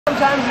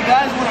Sometimes the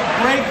guys want to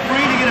break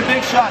free to get a big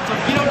shot. So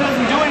if Guido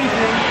doesn't do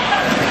anything,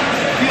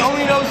 if he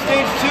only knows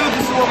stage 2,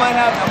 this is what might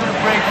happen. I'm going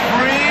to break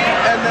free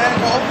and then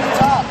go over the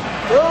top.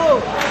 Boom!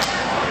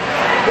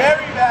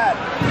 Very bad.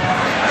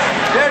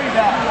 Very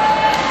bad.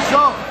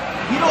 So,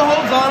 Guido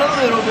holds on a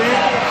little bit.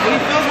 When he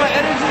feels my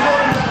energy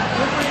going,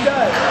 look what he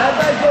does. As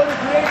I go to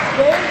create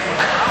space,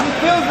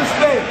 he fills the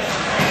space.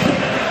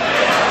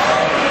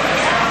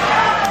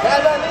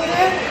 As I lean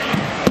in,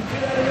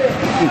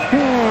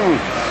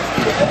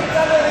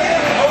 anytime I lean in,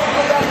 I always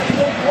go back to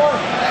stage 1.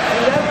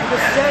 I never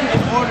descend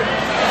in order.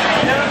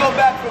 I never go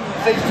back from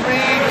stage 3, 2,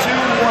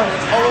 1.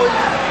 It's always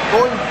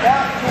going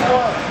back to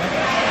 1.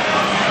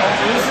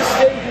 So this is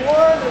stage 1.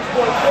 There's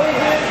 4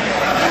 stages.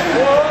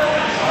 1,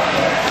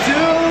 2.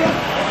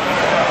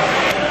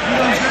 You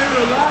know, very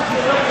relaxed.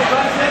 You know the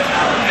process.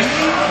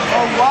 Deep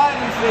or wide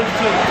in stage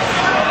 2.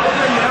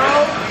 Open,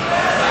 narrow.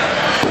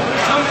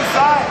 Come to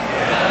side.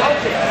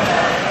 Okay.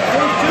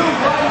 Stage 2,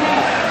 wide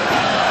knee.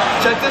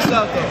 Check this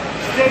out though.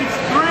 Stage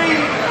 3,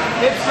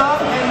 hips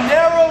up and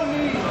narrow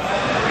knees.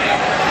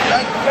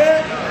 I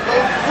can't go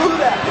through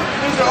that.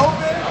 Knees are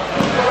open.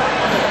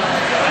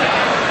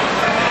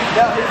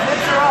 Now his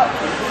hips are up.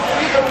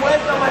 Feet are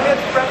wedged on my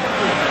hips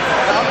preferably.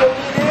 Now I'm going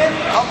to lean in.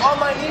 I'm on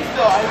my knees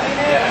though. I lean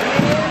in.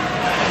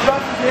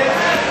 Trust his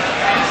hips.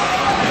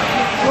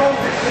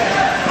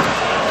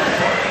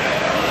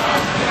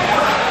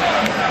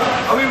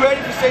 Are we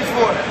ready for stage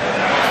 4?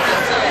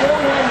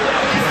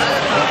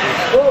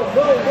 Boom,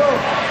 boom, boom.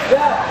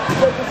 Yeah,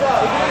 check this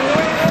out. If you're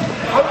doing it,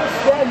 I'm going to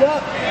stand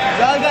up.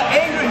 Now I got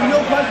angry. You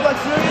know punch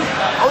box series?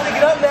 I'm going to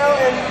get up now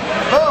and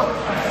boom.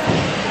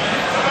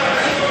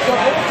 So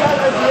anytime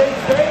I create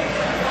space,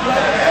 you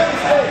have to fill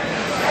space.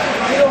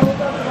 You don't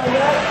hold on to my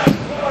neck.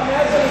 Put my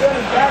hands on the ground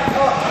and back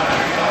up.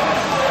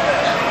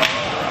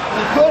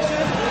 He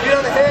pushes, get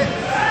on the hip.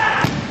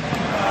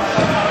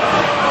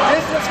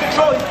 Distance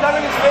control. He's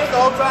covering his face the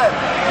whole time.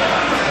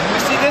 We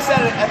see this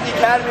at the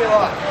academy a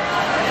lot.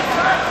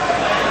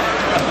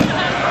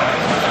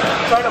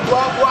 Trying to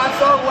block, wax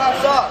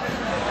off.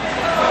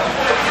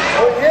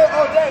 Over here,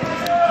 oh dang,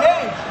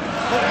 hey!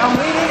 I'm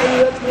leading and he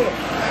lets me in.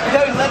 Look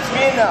how he lets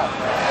me in now.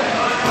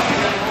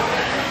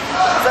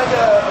 It's like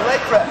a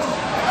leg press.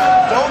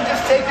 Don't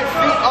just take your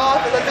feet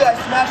off and let the guy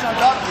smash on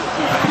top of you.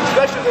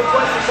 Especially when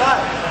points to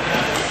side.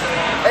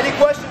 Any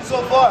questions so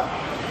far?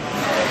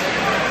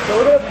 So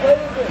we're going to play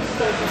with this.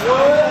 Stage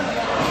 1,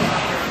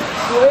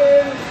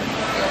 swim.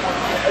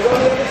 I go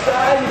to the other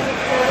side, you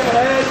sit on the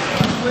head,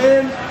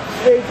 swim.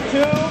 Stage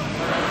 2.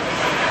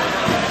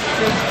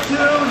 Stage 2,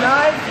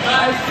 nice.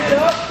 I sit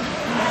up.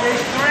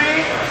 Stage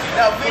 3.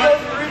 Now if we go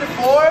 3 to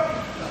 4,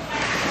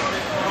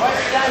 might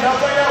stand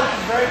up right now, which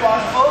is very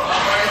possible.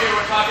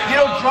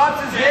 Guido drops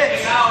his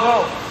hips.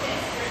 Whoa.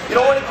 You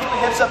don't want to keep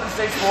the hips up in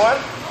stage 4.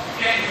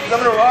 I'm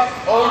going to rock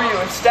over you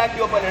and stack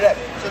you up on your neck.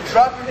 So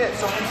drop your hips.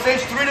 So from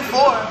stage 3 to 4,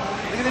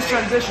 look at this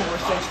transition. We're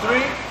stage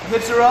 3,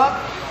 hips are up.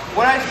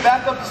 When I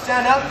back up to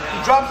stand up, he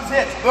drops his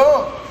hips.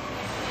 Boom.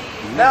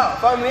 Now,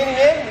 if I'm leaning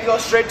in, we go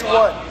straight to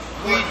 1.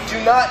 We do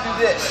not do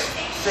this.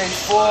 Stage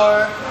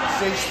 4,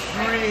 stage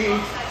 3,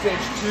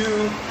 stage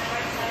 2.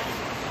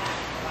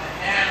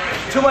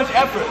 Too much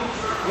effort.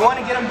 We want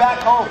to get him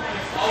back home.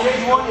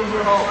 Stage 1 is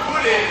your home.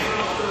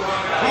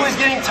 Who is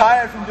getting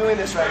tired from doing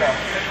this right now?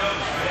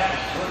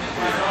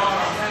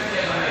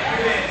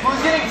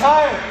 Who's getting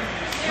tired?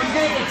 Who's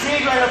getting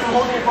fatigued right now from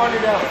holding your partner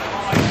down?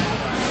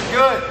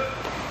 Good.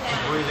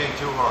 Squeezing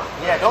too hard.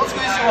 Yeah, don't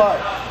squeeze too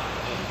hard.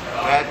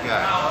 Bad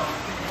guy.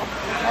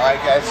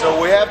 Alright guys, so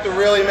we have to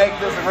really make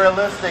this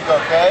realistic,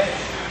 okay?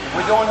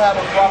 We don't have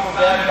a proper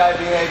bad guy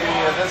behavior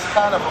here. This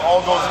kind of all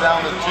goes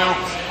down the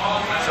tubes.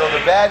 So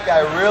the bad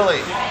guy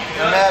really,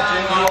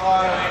 imagine you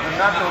are the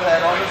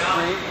knucklehead on the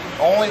street.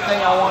 Only thing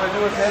I want to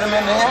do is hit him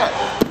in the head.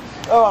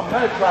 Oh, I'm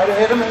going to try to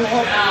hit him in the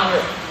head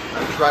here.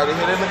 I'm going to try to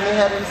hit him in the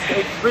head in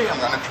stage 3. I'm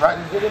going to try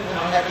to hit him in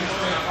the head in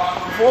stage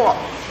 4.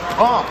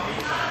 Boom.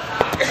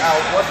 Now,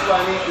 what do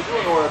I need to do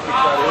in order to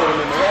try to hit him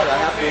in the head? I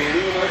have to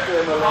lean into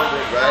him a little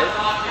bit, right?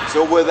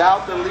 So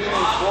without the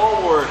leaning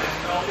forward,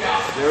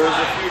 there is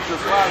a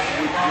future class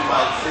which you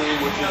might see,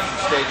 which is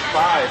stage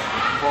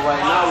 5. For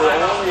right now, we're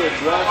only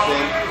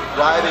addressing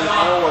riding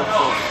forward.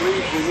 So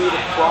please, we need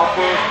a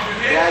proper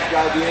bad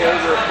guy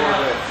behavior for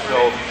this.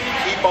 So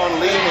keep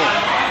on leaning.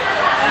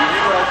 And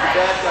you as the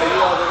bad guy,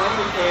 you are the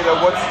indicator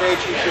what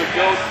stage you should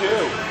go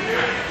to.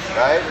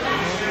 Right?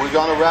 We're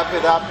going to wrap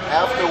it up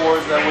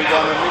afterwards, and we're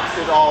going to mix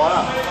it all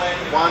up.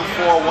 1,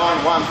 4,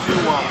 1, 1, 2,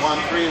 1, 1,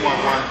 3, 1,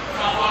 1,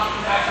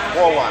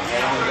 4, 1.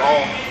 And we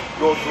all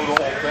go through the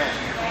whole thing.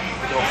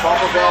 So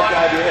proper bad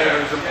guy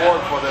behavior is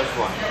important for this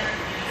one.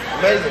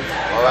 Amazing.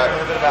 All right. A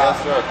little bit about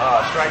yes, sir.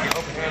 striking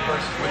open hand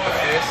versus with the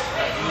fist.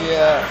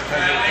 Yeah.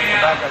 Because the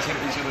bad guys hit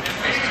each other with the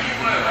fist.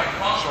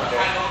 Short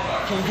day.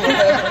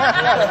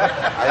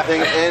 I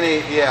think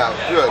yeah,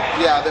 good.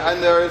 Yeah,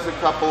 and there is a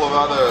couple of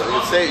other,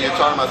 you're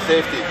talking about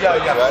safety. Yeah,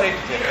 yeah, right?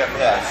 safety.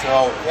 Yeah,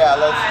 so, yeah,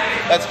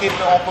 let's keep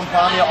the open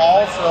palm here.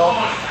 Also,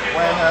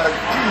 when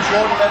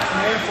Jordan lets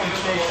him in from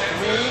stage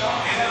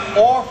 3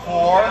 or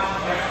 4,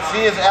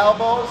 see his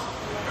elbows,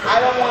 I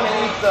don't want to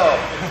eat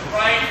those.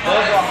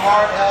 Those are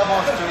hard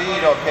elbows to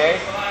eat, okay?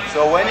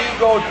 So when you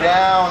go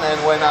down and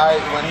when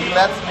he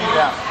lets me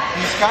down,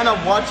 he's kind of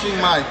watching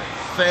my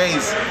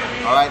face,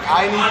 all right?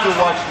 I need to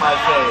watch my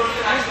face.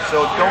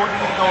 So don't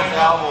eat those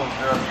elbows.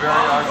 They're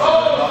very ugly.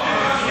 They're nothing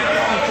to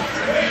eat.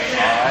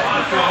 All right?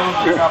 You could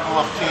lose a couple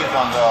of teeth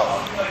on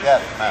those.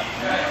 Yes, Matt.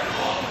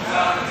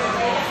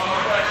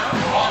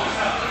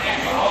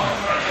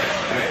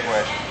 Good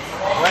question.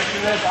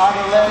 Question is, are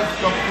the legs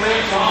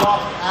completely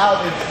locked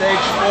out in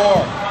stage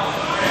 4?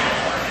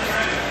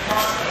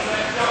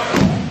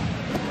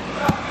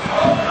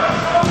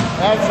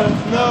 Answer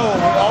is no.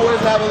 We always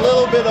have a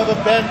little bit of a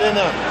bend in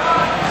them.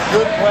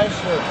 Good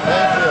question.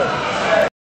 Thank you.